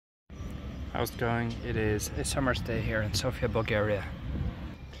How's it going? It is a summer's day here in Sofia, Bulgaria.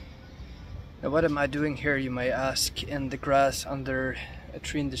 Now what am I doing here, you may ask, in the grass under a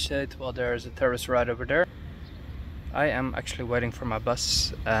tree in the shade? Well, there's a terrace right over there. I am actually waiting for my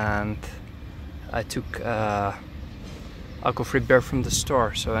bus, and I took alcohol-free beer from the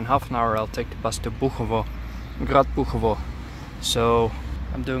store, so in half an hour I'll take the bus to Bukovo, Grad Bukovo. So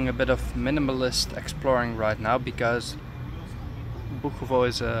I'm doing a bit of minimalist exploring right now because Bukovo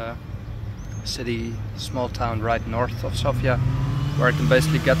is a city, small town right north of Sofia, where I can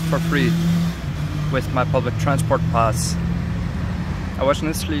basically get for free with my public transport pass. I was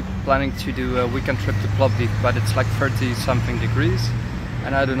initially planning to do a weekend trip to Plovdiv, but it's like 30 something degrees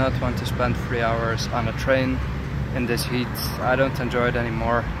and I do not want to spend 3 hours on a train in this heat. I don't enjoy it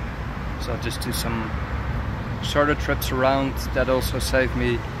anymore, so I'll just do some shorter trips around that also save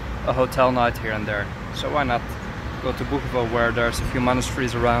me a hotel night here and there. So why not go to Bukovo, where there's a few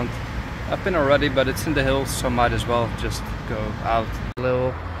monasteries around. I've been already, but it's in the hills, so might as well just go out. A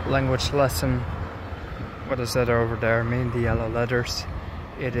little language lesson. What does that over there mean, the yellow letters?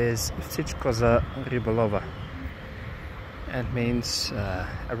 It is Всичко за риболова. It means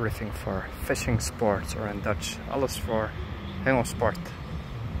everything for fishing sports, or in Dutch, alles voor hengelsport.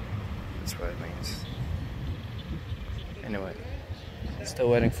 That's what it means. Anyway, still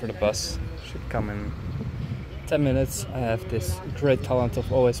waiting for the bus. Should come in 10 minutes. I have this great talent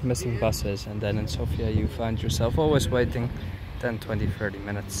of always missing buses, and then in Sofia you find yourself always waiting 10, 20, 30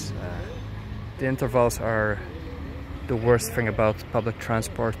 minutes. The intervals are the worst thing about public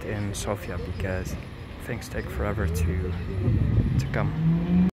transport in Sofia because things take forever to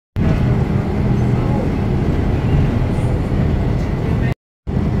come.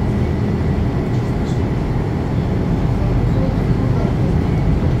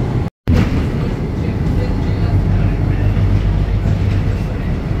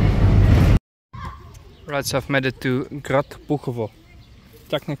 Right, so I've made it to Grad Bukovo.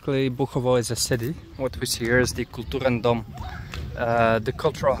 Technically, Bukovo is a city. What we see here is the Kulturen Dom, the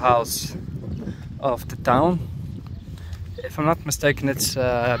cultural house of the town. If I'm not mistaken, it's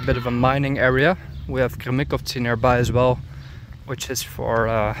a bit of a mining area. We have Kremikovci nearby as well, which is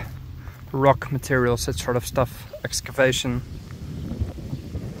for rock materials, that sort of stuff, excavation.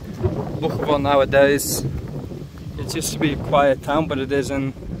 Bukovo nowadays, it used to be a quiet town, but it is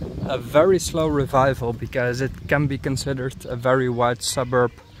in a very slow revival because it can be considered a very wide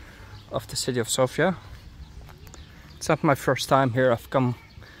suburb of the city of Sofia. It's not my first time here. I've come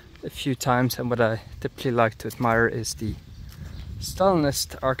a few times, and what I typically like to admire is the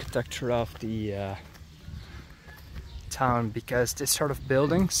Stalinist architecture of the town, because this sort of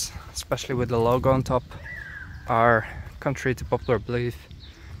buildings, especially with the logo on top, are, contrary to popular belief,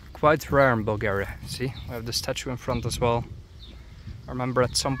 quite rare in Bulgaria. See, we have the statue in front as well. I remember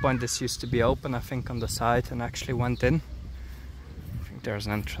at some point this used to be open, I think on the side, and actually went in. I think there's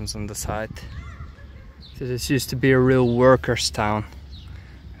an entrance on the side. So this used to be a real workers' town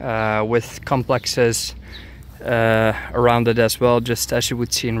with complexes around it as well, just as you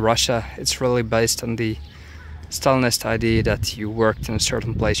would see in Russia. It's really based on the Stalinist idea that you worked in a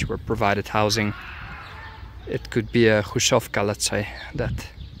certain place, you were provided housing. It could be a Khrushchevka, let's say, that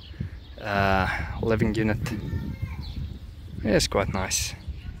living unit. Yeah, it's quite nice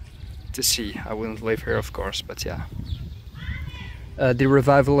to see. I wouldn't live here, of course, but yeah. The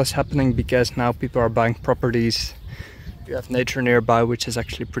revival is happening because now people are buying properties. You have nature nearby, which is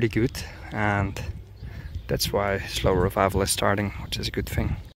actually pretty good, and that's why slow revival is starting, which is a good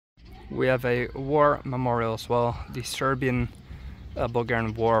thing. We have a war memorial as well, the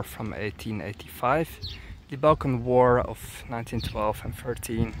Serbian-Bulgarian War from 1885, the Balkan War of 1912 and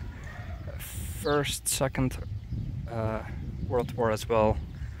 13, First, Second World War as well,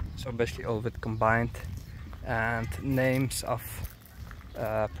 so basically all of it combined, and names of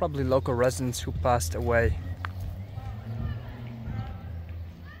probably local residents who passed away.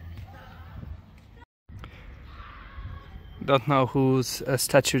 Don't know whose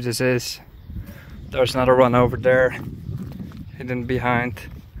statue this is. There's another one over there, hidden behind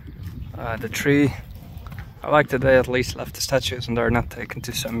the tree. I like that they at least left the statues and they're not taken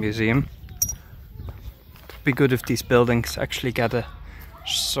to some museum. Be good if these buildings actually get a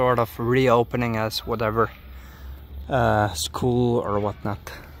sort of reopening as whatever school or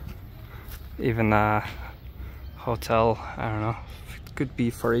whatnot, even a hotel. I don't know, it could be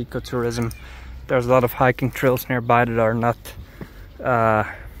for ecotourism. There's a lot of hiking trails nearby that are not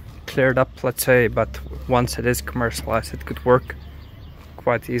cleared up, let's say, but once it is commercialized it could work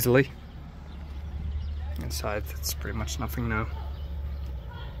quite easily. Inside it's pretty much nothing now.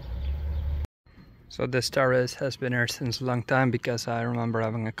 So this terrace has been here since a long time, because I remember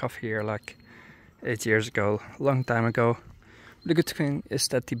having a coffee here like 8 years ago, a long time ago. The good thing is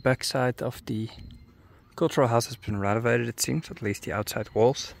that the backside of the cultural house has been renovated, it seems, at least the outside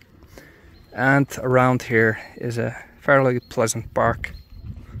walls. And around here is a fairly pleasant park.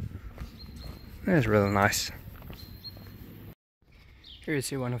 It's really nice. Here you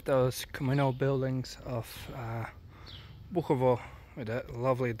see one of those communal buildings of Bukovo with a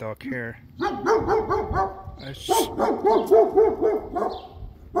lovely dog here.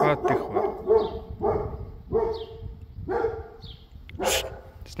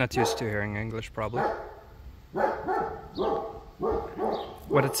 It's not used to hearing English, probably.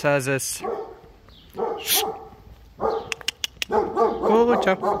 What it says is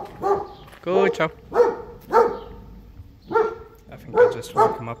Good job. I think I just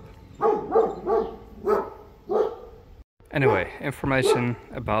woke him up. Anyway, information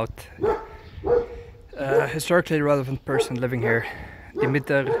about a historically relevant person living here,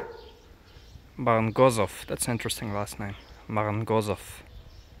 Dimitar Marangozov. That's an interesting last name, Marangozov.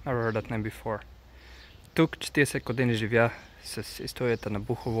 Never heard that name before. Тук 40 години живя с историята на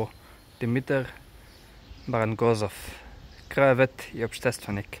Бухово. Димитър Марангозов, краевед и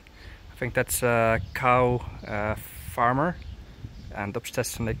общественик. I think that's a cow farmer, and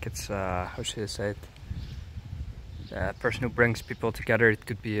общественик, it's how should I say it? A person who brings people together. It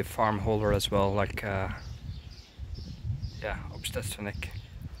could be a farm holder as well, like yeah, общественик.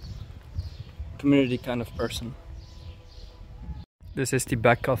 Community kind of person. This is the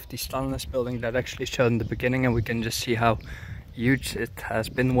back of the stainless building that I actually showed in the beginning, and we can just see how huge it has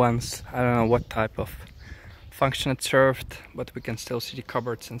been once. I don't know what type of function it served, but we can still see the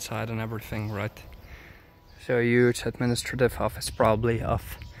cupboards inside and everything, right? So a huge administrative office, probably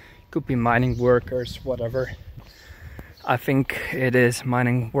of, could be mining workers, whatever. I think it is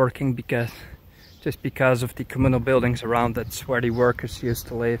mining working just because of the communal buildings around. That's where the workers used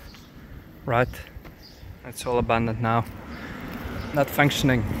to live, right? It's all abandoned now. Not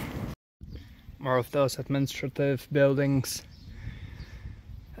functioning. More of those administrative buildings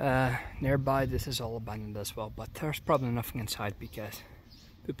nearby. This is all abandoned as well, but there's probably nothing inside because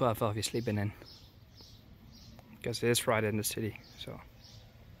people have obviously been in, because it is right in the city. So,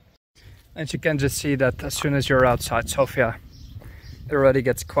 and you can just see that as soon as you're outside Sofia, it already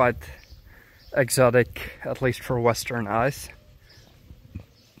gets quite exotic, at least for Western eyes.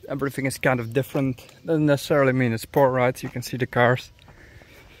 Everything is kind of different. Doesn't necessarily mean it's poor, right? You can see the cars.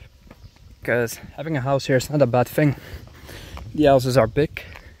 Because having a house here is not a bad thing. The houses are big.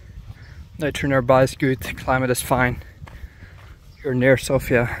 Nature nearby is good. Climate is fine. You're near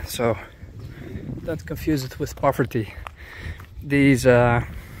Sofia, so don't confuse it with poverty. These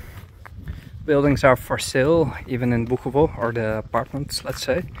buildings are for sale, even in Bukovo, or the apartments, let's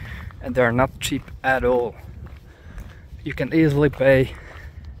say. And they're not cheap at all. You can easily pay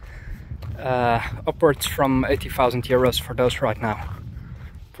upwards from 80,000 euros for those right now,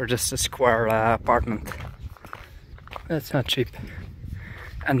 for just a square apartment. That's not cheap,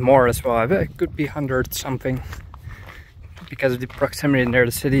 and more as well. It could be 100 something. Because of the proximity near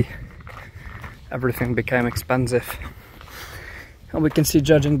the city, everything became expensive. And we can see,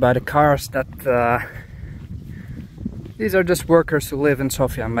 judging by the cars, that these are just workers who live in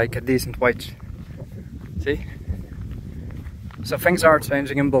Sofia and make a decent wage. See? So things are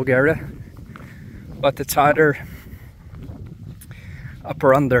changing in Bulgaria. But it's either up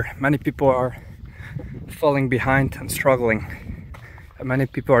or under. Many people are falling behind and struggling, and many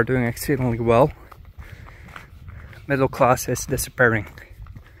people are doing exceedingly well. Middle class is disappearing.